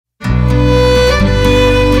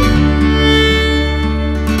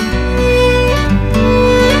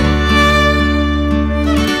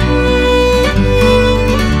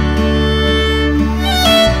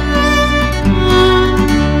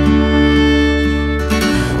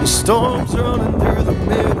Storms running through the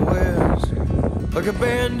Midwest like a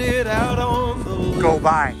bandit out on the loose. Go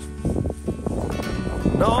by.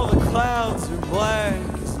 And all the clouds are black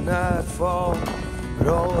as nightfall, but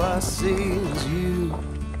all I see is you.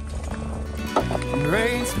 And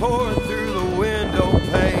rain's pouring through the window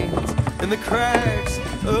panes and the cracks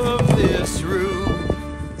of this roof.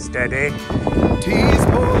 Steady. Tea's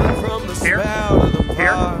boiling from the spout of the pot.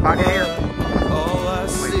 Here, pocket here. All I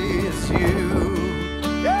see is you.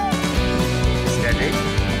 Steady.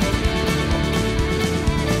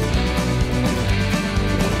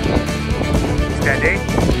 Steady.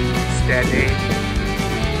 Steady.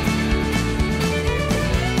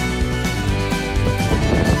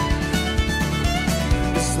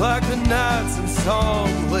 It's like the nights in Salt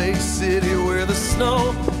Lake City where the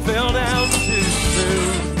snow fell down too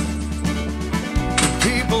soon.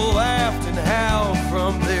 People laughed and howled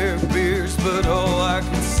from their beers, but all I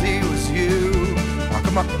could see was you. Oh,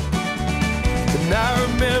 come on. And I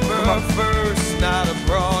remember our first night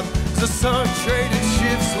abroad, the sun traded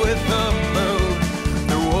shifts with the moon.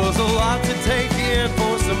 There was a lot to take in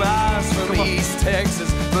for some eyes from East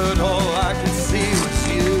Texas, but all I could see was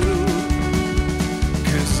you.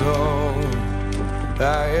 'Cause all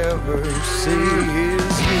I ever see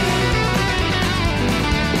is you.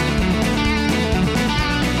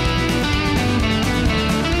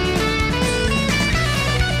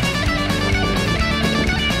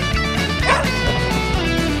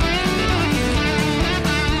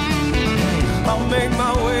 I'll make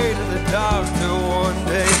my way to the doctor one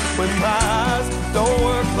day when my eyes don't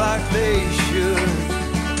work like they should.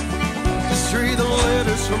 Just read the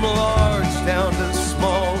letters from large down to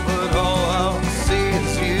small, but all I'll see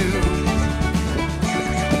is you.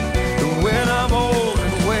 And when I'm old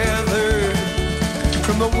and weathered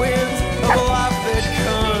from the winds of life that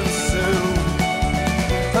consume,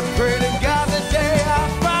 I pray to God the day I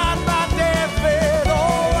find my deathbed,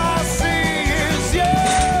 all I see is you.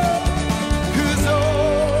 'Cause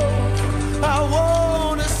all I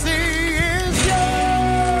wanna see is you.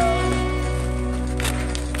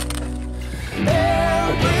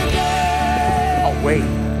 Every day. Oh, wait.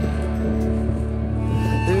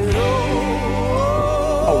 And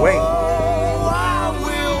Oh, wait. I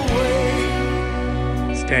will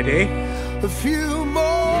wait Steady. a few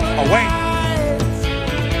more Oh, wait. nights.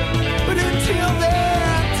 But until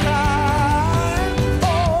that time,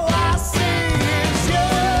 all I see is you.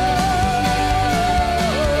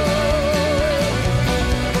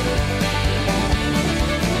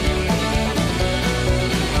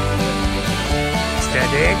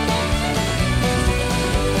 Steady.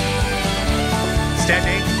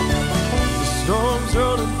 Steady. The storm's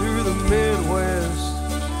running through the Midwest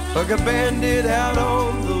like a bandit out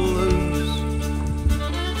on the loose.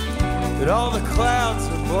 And all the clouds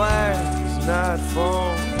are black as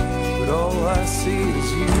nightfall, but all I see is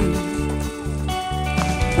you.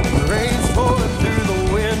 The rain's pouring through the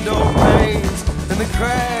window panes and the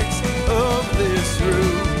cracks of this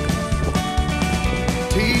roof.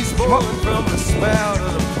 Tea's boiling from the spout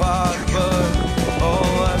of the pot, but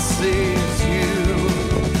all I see is you.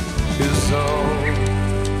 'Cause all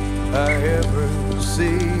I ever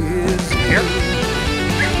see is you. Here.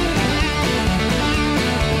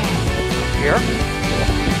 Here.